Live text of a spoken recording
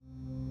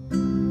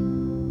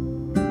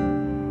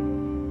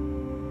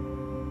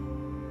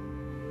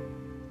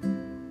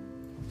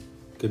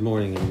Good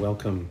morning and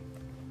welcome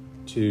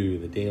to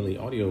the daily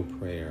audio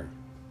prayer.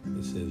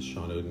 This is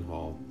Sean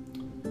Odenhall,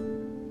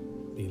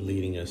 be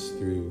leading us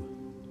through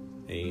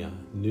a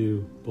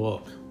new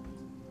book.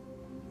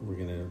 We're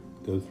going to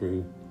go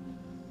through,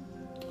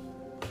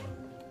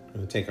 we're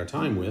going to take our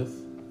time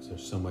with, because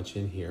there's so much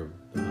in here,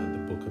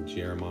 the book of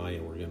Jeremiah.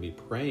 We're going to be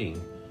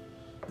praying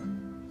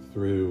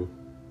through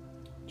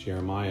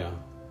Jeremiah,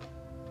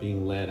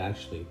 being led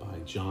actually by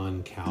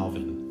John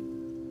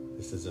Calvin.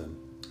 This is a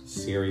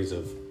series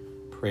of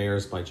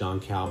prayers by John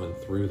Calvin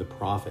through the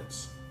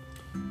prophets.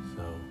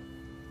 So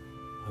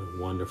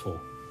wonderful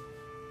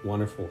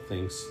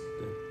things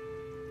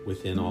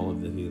within all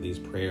of these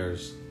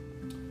prayers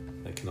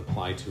that can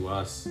apply to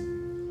us.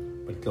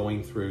 But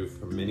going through,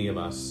 for many of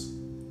us,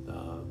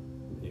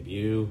 many of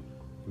you,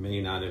 may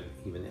not have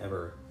even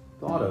ever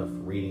thought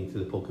of reading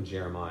through the book of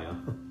Jeremiah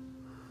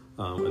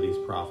or these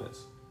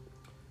prophets.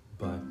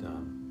 But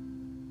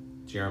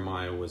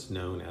Jeremiah was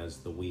known as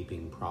the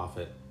weeping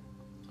prophet.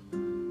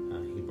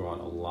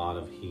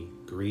 He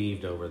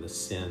grieved over the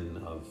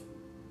sin of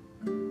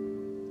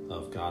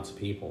God's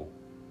people.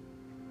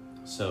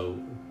 So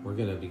we're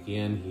going to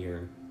begin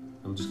here.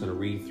 I'm just going to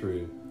read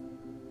through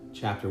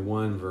chapter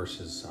 1,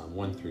 verses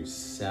 1 through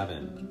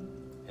 7.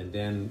 And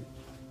then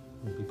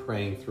we'll be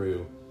praying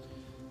through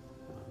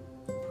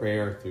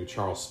prayer through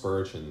Charles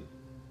Spurgeon,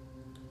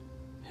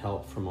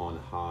 Help from on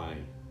High.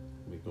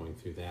 We'll be going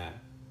through that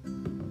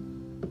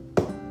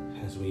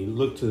as we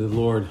look to the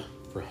Lord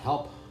for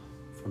help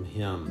from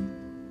Him,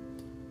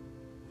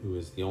 who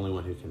is the only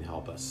one who can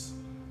help us.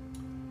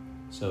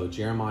 So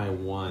Jeremiah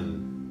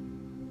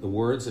 1, the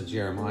words of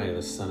Jeremiah,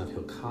 the son of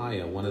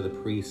Hilkiah, one of the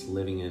priests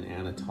living in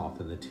Anathoth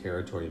in the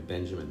territory of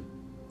Benjamin.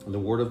 And the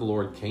word of the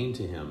Lord came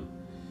to him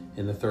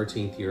in the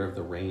 13th year of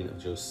the reign of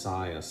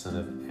Josiah, son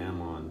of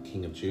Ammon,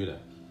 king of Judah.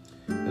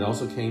 It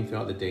also came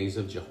throughout the days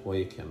of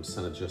Jehoiakim,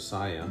 son of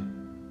Josiah,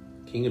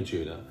 king of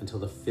Judah, until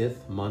the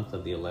 5th month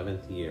of the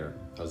 11th year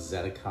of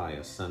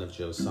Zedekiah, son of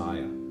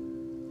Josiah,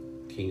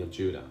 king of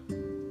Judah,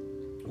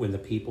 when the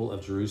people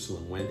of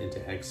Jerusalem went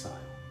into exile.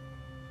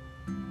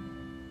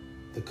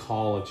 The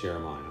call of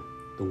Jeremiah.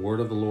 The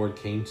word of the Lord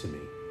came to me.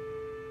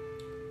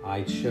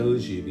 I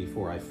chose you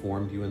before I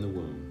formed you in the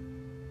womb.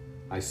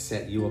 I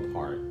set you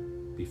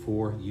apart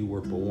before you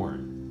were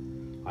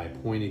born. I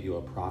appointed you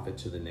a prophet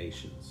to the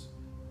nations.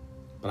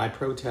 But I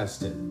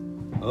protested,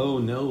 "Oh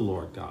no,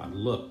 Lord God,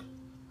 look,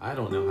 I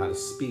don't know how to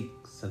speak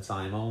since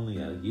I am only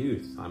a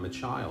youth. I'm a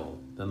child."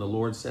 Then the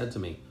Lord said to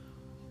me,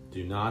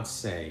 "Do not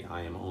say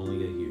I am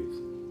only a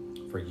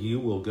youth, for you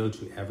will go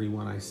to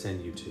everyone I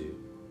send you to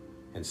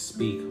and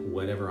speak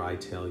whatever I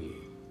tell you."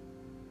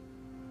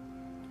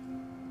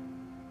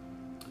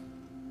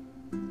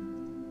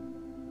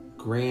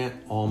 Grant,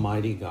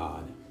 Almighty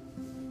God,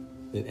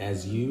 that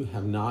as you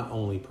have not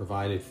only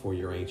provided for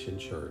your ancient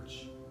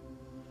church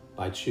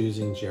by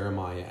choosing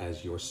Jeremiah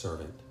as your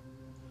servant,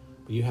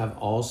 but you have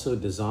also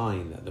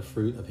designed that the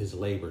fruit of his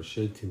labor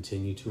should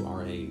continue to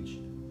our age.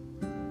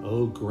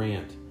 Oh,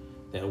 grant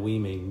that we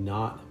may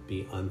not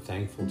be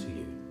unthankful to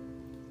you,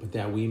 but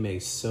that we may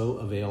so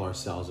avail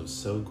ourselves of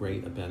so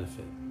great a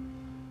benefit,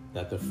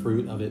 that the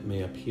fruit of it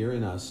may appear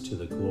in us to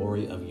the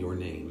glory of your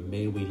name.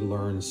 May we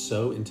learn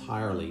so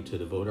entirely to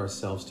devote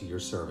ourselves to your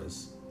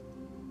service,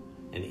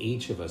 and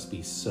each of us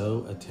be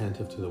so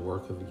attentive to the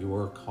work of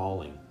your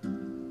calling,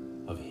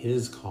 of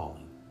his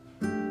calling,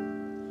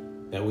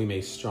 that we may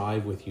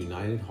strive with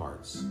united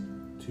hearts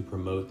to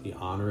promote the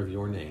honor of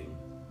your name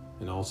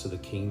and also the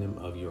kingdom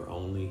of your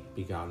only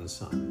begotten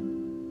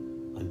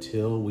Son,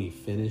 until we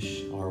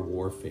finish our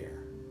warfare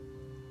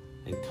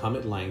and come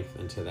at length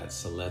into that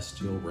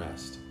celestial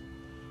rest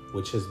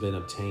which has been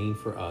obtained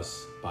for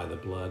us by the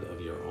blood of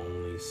your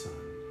only Son.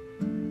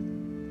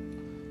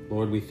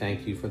 Lord, we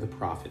thank you for the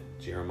prophet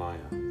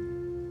Jeremiah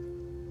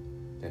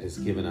that has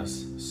given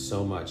us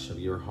so much of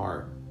your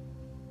heart.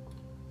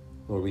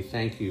 Lord, we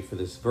thank you for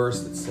this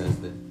verse that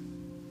says that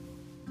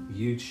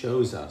you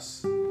chose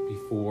us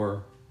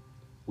before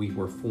we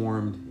were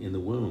formed in the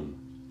womb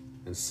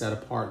and set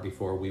apart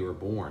before we were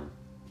born.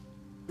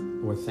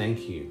 Lord,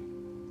 thank you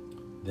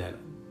that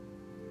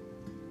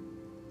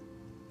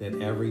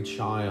every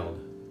child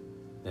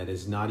that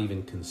is not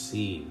even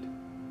conceived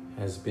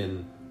has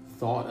been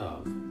thought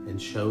of and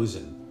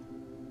chosen.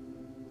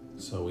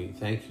 So we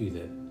thank you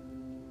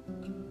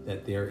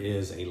that there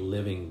is a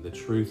living, the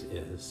truth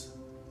is,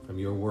 from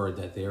your word,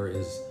 that there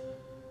is,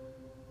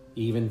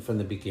 even from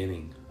the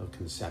beginning of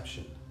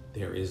conception,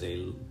 there is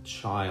a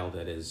child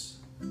that is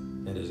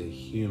a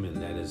human,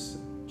 that is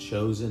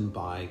chosen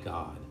by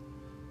God.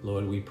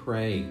 Lord, we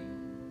pray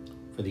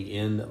for the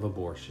end of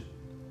abortion.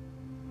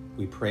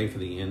 We pray for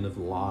the end of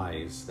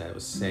lies that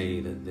would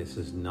say that this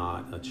is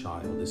not a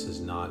child, this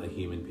is not a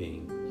human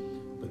being,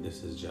 but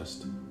this is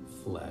just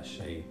flesh,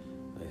 a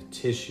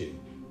tissue.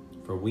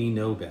 For we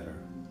know better.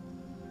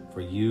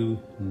 For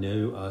you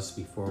knew us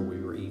before we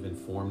were even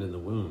formed in the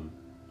womb.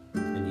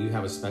 And you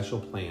have a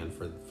special plan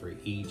for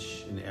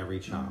each and every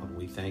child.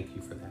 We thank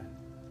you for that.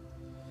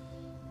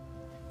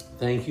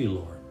 Thank you,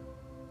 Lord,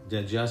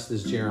 that just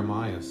as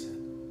Jeremiah said,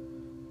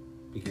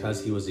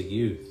 because he was a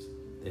youth,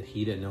 that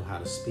he didn't know how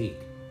to speak.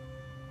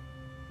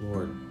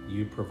 Lord,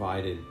 you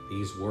provided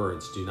these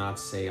words. Do not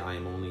say, I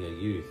am only a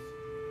youth,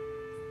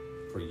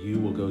 for you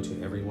will go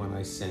to everyone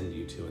I send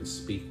you to and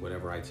speak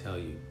whatever I tell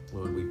you.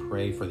 Lord, we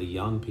pray for the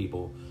young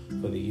people,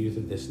 for the youth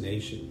of this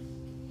nation,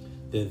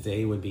 that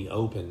they would be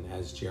open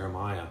as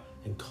Jeremiah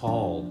and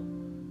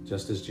called,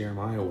 just as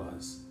Jeremiah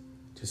was,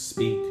 to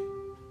speak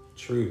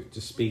truth,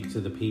 to speak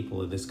to the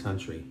people of this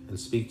country and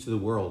speak to the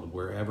world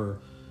wherever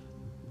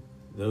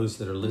those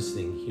that are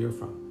listening hear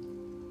from.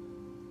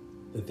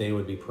 That they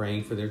would be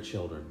praying for their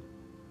children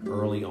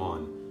early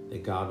on,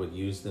 that God would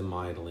use them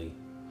mightily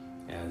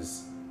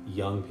as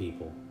young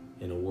people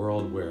in a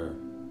world where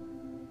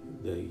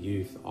the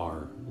youth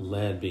are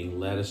being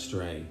led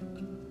astray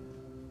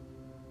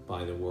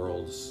by the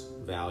world's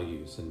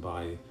values and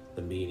by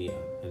the media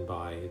and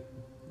by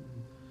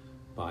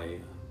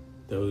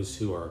those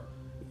who are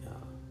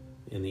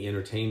in the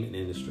entertainment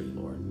industry,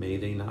 Lord. May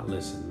they not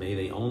listen. May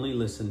they only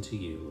listen to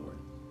you, Lord.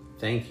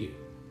 Thank you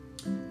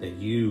that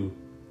you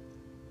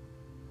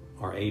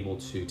are able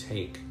to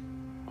take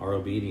our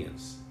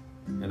obedience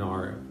and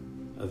our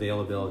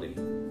availability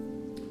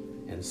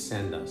and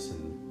send us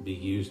and be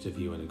used of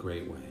you in a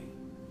great way.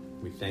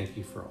 We thank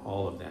you for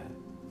all of that,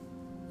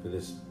 for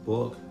this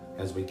book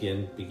as we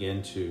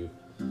begin to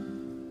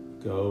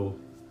go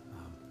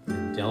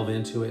and delve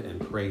into it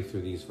and pray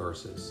through these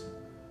verses.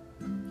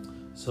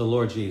 So,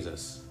 Lord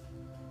Jesus,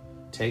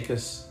 take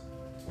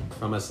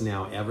from us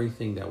now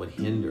everything that would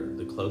hinder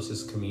the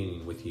closest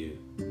communion with you.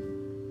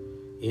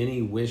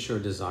 Any wish or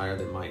desire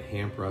that might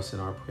hamper us in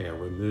our prayer,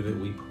 remove it,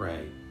 we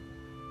pray.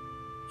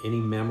 Any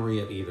memory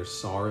of either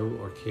sorrow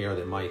or care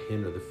that might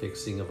hinder the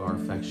fixing of our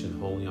affection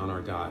wholly on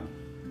our God,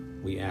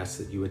 we ask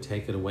that you would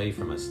take it away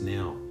from us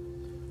now.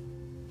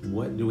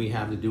 What do we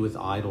have to do with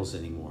idols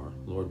anymore?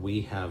 Lord,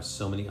 we have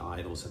so many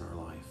idols in our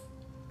life.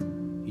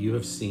 You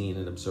have seen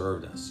and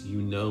observed us.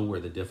 You know where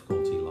the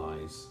difficulty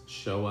lies.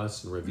 Show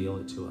us and reveal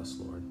it to us,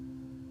 Lord.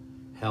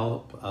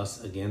 Help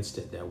us against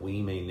it, that we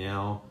may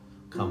now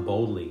come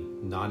boldly,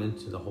 not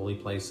into the holy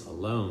place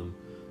alone,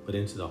 but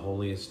into the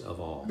holiest of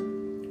all,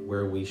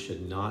 where we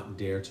should not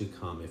dare to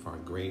come if our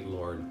great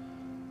Lord,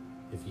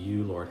 if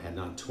you, Lord, had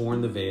not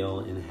torn the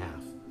veil in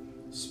half,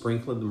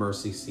 sprinkled the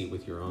mercy seat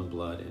with your own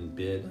blood, and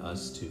bid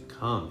us to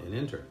come and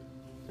enter.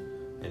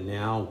 And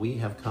now we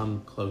have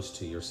come close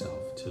to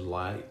yourself, to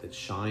light that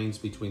shines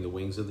between the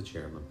wings of the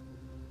cherubim.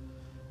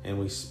 And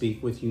we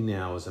speak with you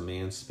now as a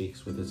man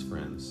speaks with his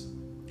friends.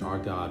 Our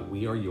God,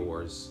 we are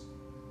yours.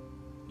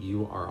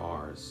 You are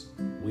ours.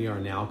 We are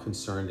now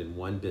concerned in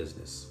one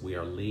business. We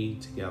are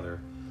leagued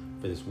together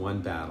for this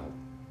one battle.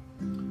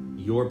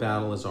 Your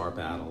battle is our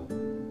battle,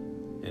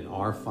 and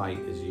our fight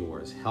is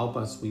yours. Help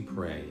us, we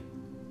pray.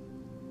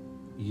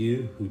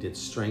 You who did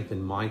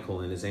strengthen Michael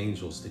and his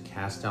angels to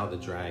cast out the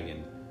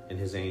dragon and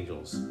his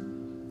angels,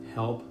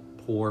 help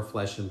pour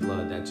flesh and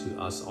blood, that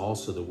to us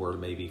also the word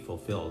may be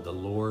fulfilled. The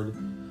Lord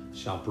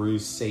shall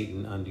bruise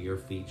Satan under your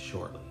feet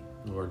shortly.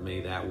 Lord,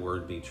 may that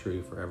word be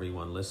true for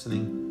everyone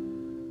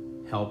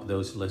listening. Help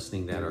those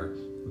listening that are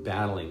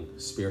battling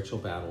spiritual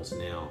battles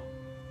now.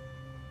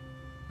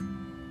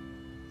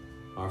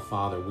 Our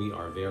Father, we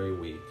are very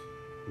weak.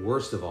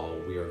 Worst of all,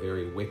 we are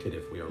very wicked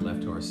if we are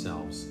left to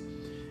ourselves,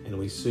 and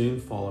we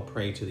soon fall a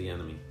prey to the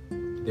enemy.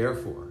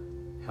 Therefore,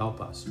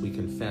 help us. We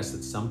confess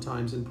that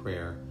sometimes in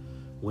prayer,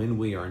 when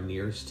we are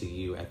nearest to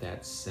you at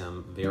that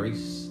very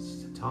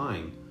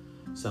time,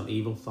 some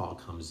evil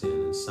thought comes in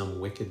and some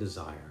wicked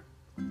desire.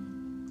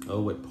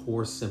 Oh, what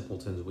poor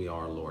simpletons we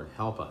are, Lord.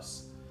 Help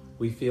us.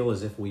 We feel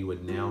as if we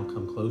would now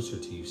come closer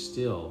to you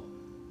still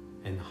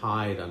and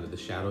hide under the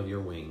shadow of your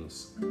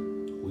wings.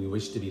 We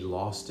wish to be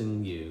lost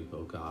in you,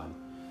 O God,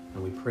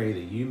 and we pray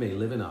that you may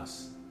live in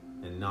us,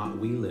 and not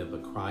we live,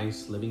 but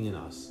Christ living in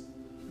us,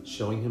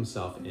 showing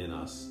himself in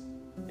us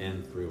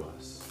and through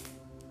us.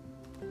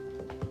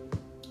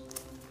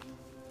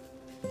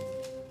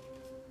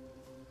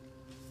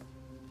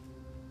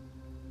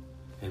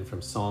 And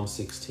from Psalm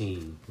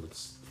 16,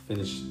 let's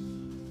finish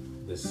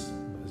this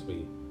as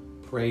we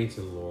pray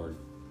to the Lord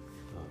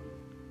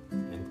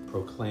and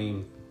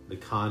proclaim the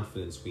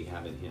confidence we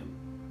have in him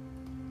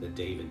that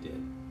David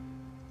did.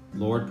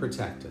 Lord,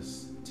 protect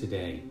us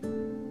today,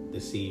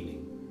 this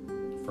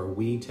evening, for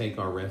we take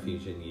our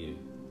refuge in you.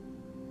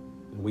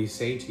 And we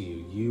say to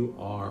you, you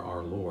are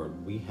our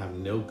Lord. We have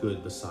no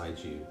good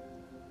besides you.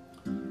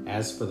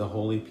 As for the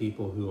holy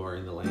people who are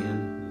in the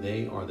land,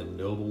 they are the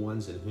noble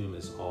ones in whom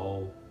is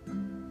all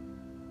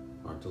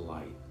our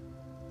delight.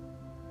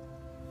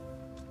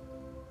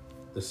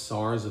 The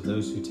sorrows of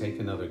those who take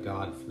another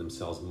god for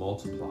themselves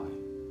multiply,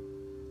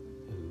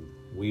 and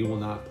we will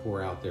not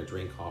pour out their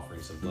drink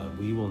offerings of blood.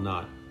 We will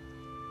not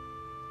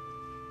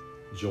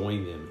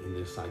join them in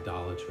this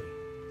idolatry,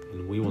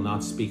 and we will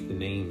not speak the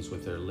names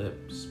with their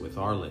lips, with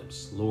our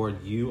lips.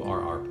 Lord, you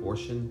are our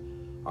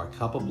portion, our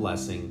cup of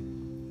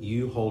blessing.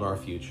 You hold our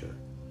future.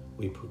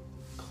 We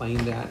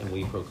proclaim that, and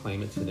we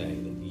proclaim it today,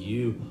 that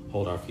you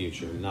hold our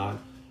future, not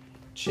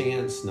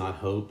chance, not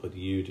hope, but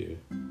you do.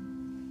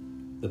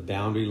 The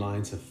boundary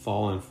lines have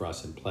fallen for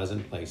us in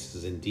pleasant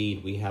places.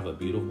 Indeed, we have a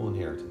beautiful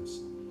inheritance.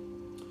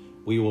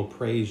 We will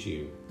praise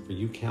you, for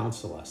you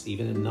counsel us.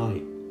 Even at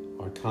night,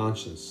 our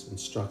conscience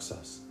instructs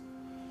us.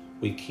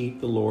 We keep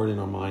the Lord in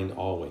our mind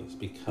always,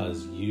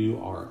 because you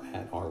are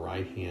at our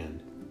right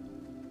hand.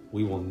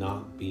 We will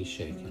not be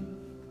shaken.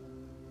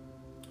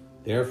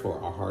 Therefore,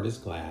 our heart is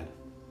glad,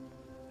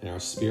 and our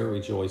spirit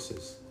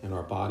rejoices, and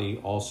our body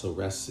also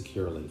rests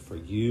securely, for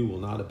you will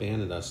not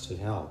abandon us to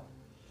hell.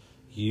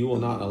 You will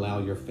not allow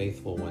your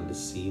faithful one to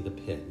see the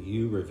pit.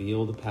 You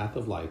reveal the path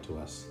of life to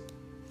us,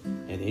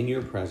 and in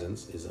your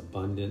presence is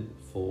abundant,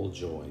 full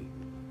joy.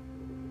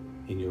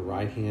 In your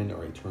right hand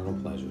are eternal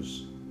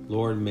pleasures.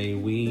 Lord, may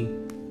we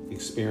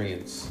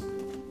experience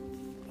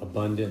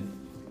abundant,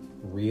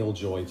 real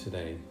joy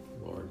today,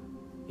 Lord,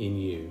 in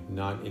you.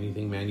 Not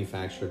anything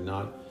manufactured,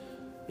 not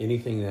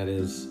anything that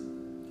is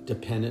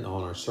dependent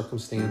on our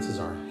circumstances,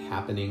 our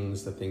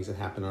happenings, the things that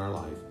happen in our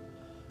life,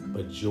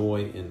 but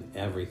joy in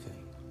everything.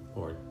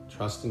 Lord,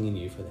 trusting in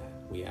you for that.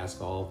 We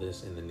ask all of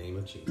this in the name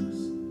of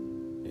Jesus.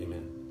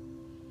 Amen.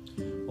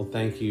 Well,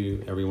 thank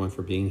you, everyone,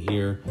 for being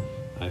here.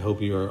 I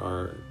hope you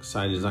are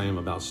excited as I am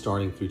about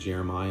starting through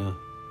Jeremiah.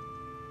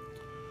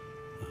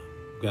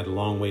 We've got a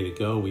long way to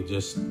go. We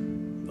just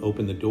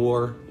opened the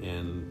door,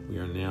 and we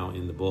are now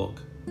in the book.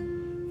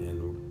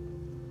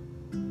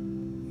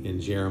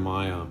 And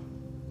Jeremiah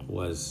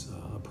was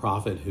a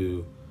prophet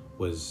who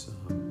was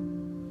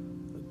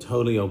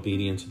totally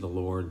obedient to the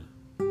Lord,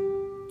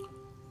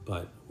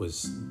 but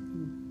was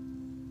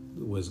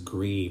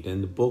grieved.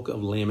 And the book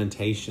of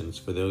Lamentations,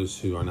 for those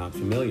who are not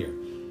familiar,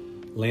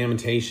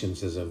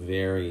 Lamentations is a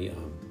very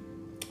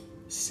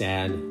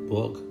sad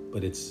book,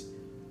 but it's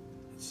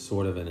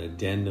sort of an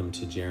addendum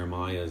to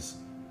Jeremiah's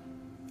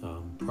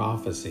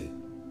prophecy.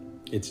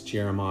 It's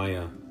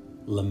Jeremiah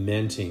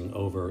lamenting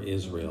over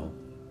Israel,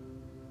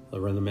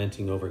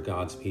 lamenting over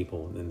God's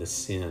people and the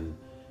sin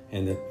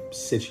and the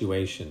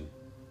situation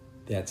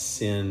that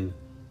sin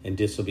and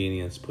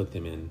disobedience put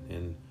them in.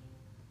 And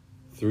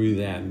through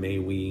that, may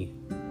we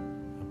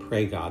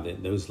pray, God,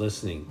 that those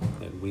listening,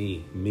 that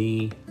we,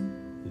 me,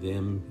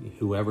 them,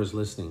 whoever's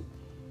listening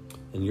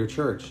in your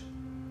church,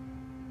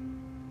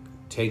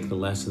 take the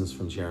lessons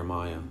from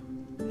Jeremiah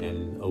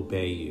and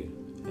obey you.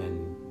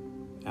 And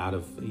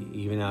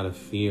even out of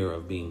fear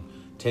of being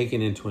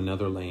taken into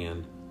another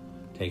land,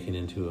 taken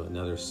into a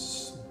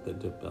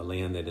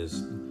land that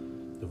is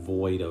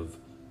devoid of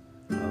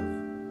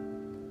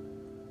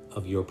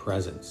your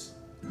presence.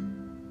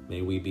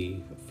 May we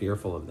be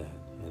fearful of that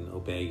and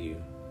obey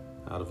you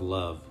out of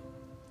love.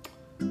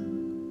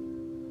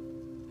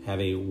 Have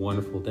a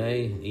wonderful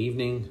day,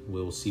 evening.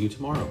 We'll see you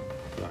tomorrow.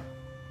 Bye.